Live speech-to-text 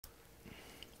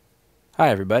Hi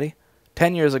everybody.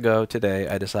 10 years ago today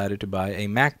I decided to buy a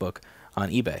MacBook on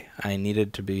eBay. I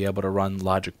needed to be able to run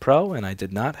Logic Pro and I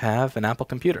did not have an Apple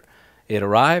computer. It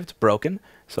arrived broken,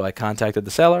 so I contacted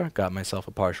the seller, got myself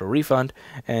a partial refund,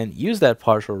 and used that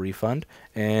partial refund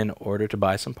in order to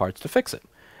buy some parts to fix it.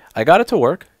 I got it to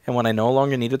work, and when I no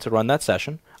longer needed to run that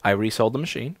session, I resold the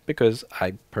machine because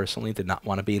I personally did not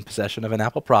want to be in possession of an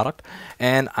Apple product,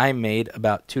 and I made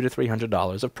about $200 to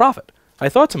 $300 of profit. I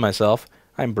thought to myself,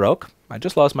 I'm broke, I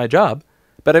just lost my job,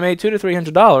 but I made $200 to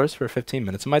 $300 for 15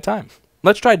 minutes of my time.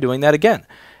 Let's try doing that again.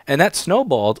 And that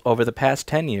snowballed over the past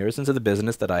 10 years into the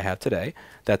business that I have today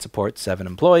that supports 7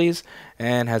 employees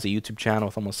and has a YouTube channel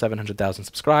with almost 700,000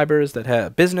 subscribers, that has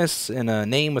a business and a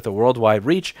name with a worldwide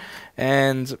reach,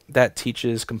 and that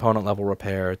teaches component level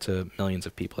repair to millions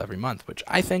of people every month, which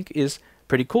I think is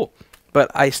pretty cool.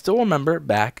 But I still remember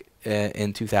back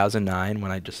in 2009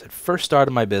 when I just had first started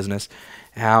my business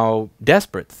how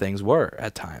desperate things were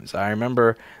at times. I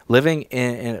remember living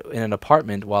in an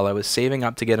apartment while I was saving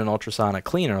up to get an ultrasonic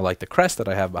cleaner like the Crest that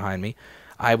I have behind me.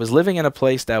 I was living in a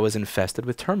place that was infested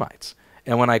with termites.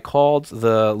 And when I called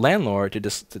the landlord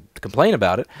to complain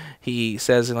about it, he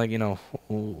says, like, you know,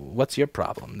 what's your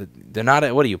problem? They're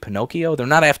not, what are you, Pinocchio? They're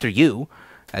not after you.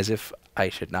 As if I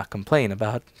should not complain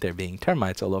about there being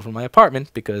termites all over my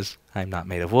apartment because I'm not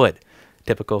made of wood.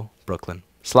 Typical Brooklyn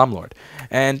slumlord.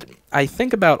 And I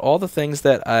think about all the things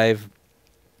that I've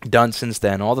done since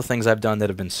then, all the things I've done that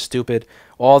have been stupid,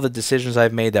 all the decisions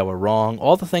I've made that were wrong,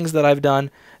 all the things that I've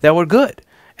done that were good.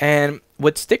 And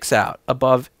what sticks out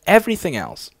above everything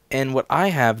else, and what I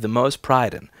have the most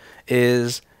pride in,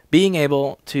 is being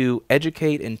able to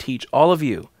educate and teach all of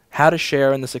you how to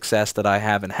share in the success that I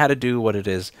have and how to do what it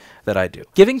is that I do.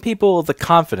 Giving people the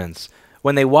confidence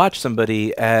when they watch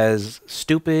somebody as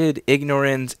stupid,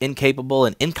 ignorant, incapable,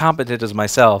 and incompetent as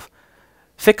myself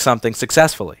fix something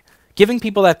successfully. Giving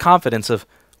people that confidence of,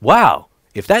 wow,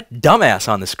 if that dumbass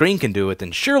on the screen can do it,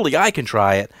 then surely I can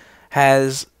try it,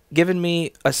 has given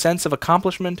me a sense of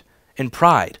accomplishment and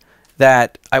pride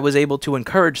that I was able to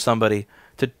encourage somebody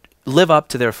to live up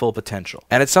to their full potential.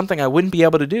 And it's something I wouldn't be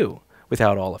able to do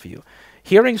without all of you.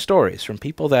 Hearing stories from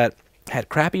people that had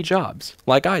crappy jobs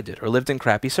like I did, or lived in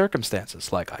crappy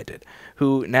circumstances like I did,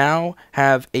 who now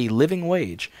have a living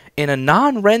wage in a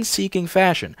non-rent-seeking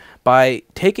fashion by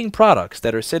taking products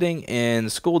that are sitting in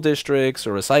school districts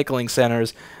or recycling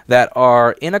centers that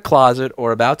are in a closet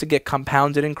or about to get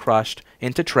compounded and crushed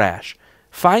into trash,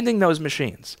 finding those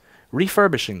machines,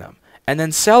 refurbishing them, and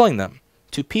then selling them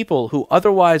to people who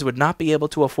otherwise would not be able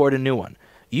to afford a new one.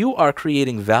 You are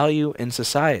creating value in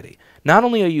society. Not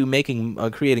only are you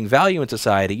creating value in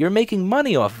society, you're making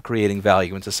money off of creating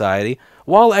value in society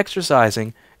while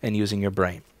exercising and using your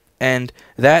brain. And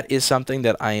that is something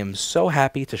that I am so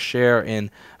happy to share in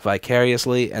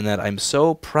vicariously, and that I'm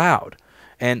so proud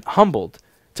and humbled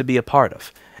to be a part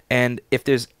of. And if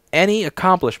there's any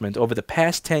accomplishment over the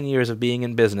past 10 years of being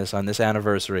in business on this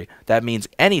anniversary that means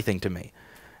anything to me,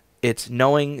 it's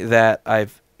knowing that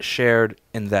I've shared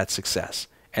in that success.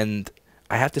 And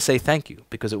I have to say thank you,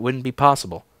 because it wouldn't be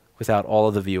possible without all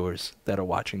of the viewers that are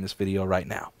watching this video right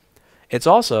now. It's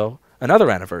also another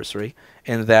anniversary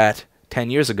in that 10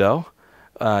 years ago,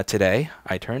 today,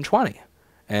 I turned 20.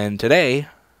 And today,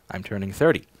 I'm turning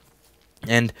 30.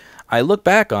 And I look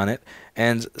back on it,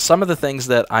 and some of the things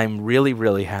that I'm really,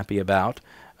 really happy about,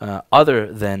 other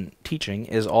than teaching,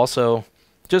 is also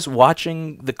just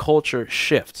watching the culture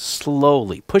shift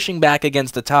slowly, pushing back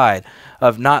against the tide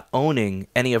of not owning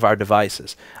any of our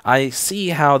devices. I see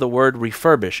how the word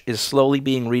refurbish is slowly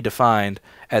being redefined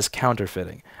as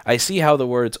counterfeiting. I see how the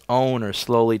words own are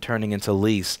slowly turning into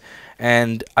lease.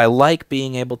 And I like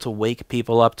being able to wake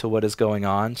people up to what is going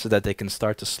on so that they can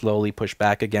start to slowly push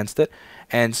back against it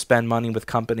and spend money with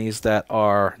companies that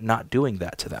are not doing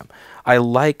that to them. I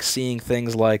like seeing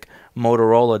things like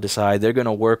Motorola decide they're going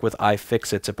to work with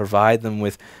iFixit to provide them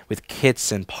with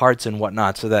kits and parts and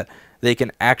whatnot so that they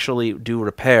can actually do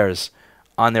repairs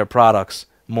on their products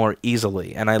more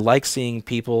easily. And I like seeing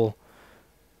people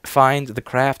find the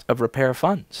craft of repair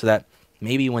fun so that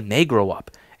maybe when they grow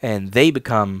up and they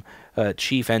become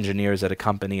chief engineers at a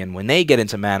company, and when they get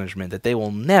into management, that they will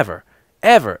never,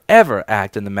 ever, ever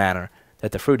act in the manner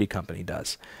that the Fruity Company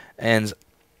does. And,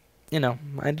 you know,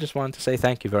 I just wanted to say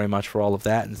thank you very much for all of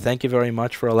that, and thank you very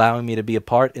much for allowing me to be a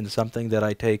part in something that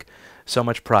I take so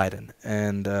much pride in.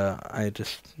 And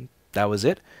that was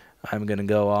it. I'm going to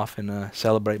go off and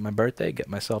celebrate my birthday, get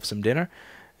myself some dinner,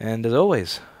 and as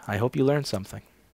always, I hope you learned something.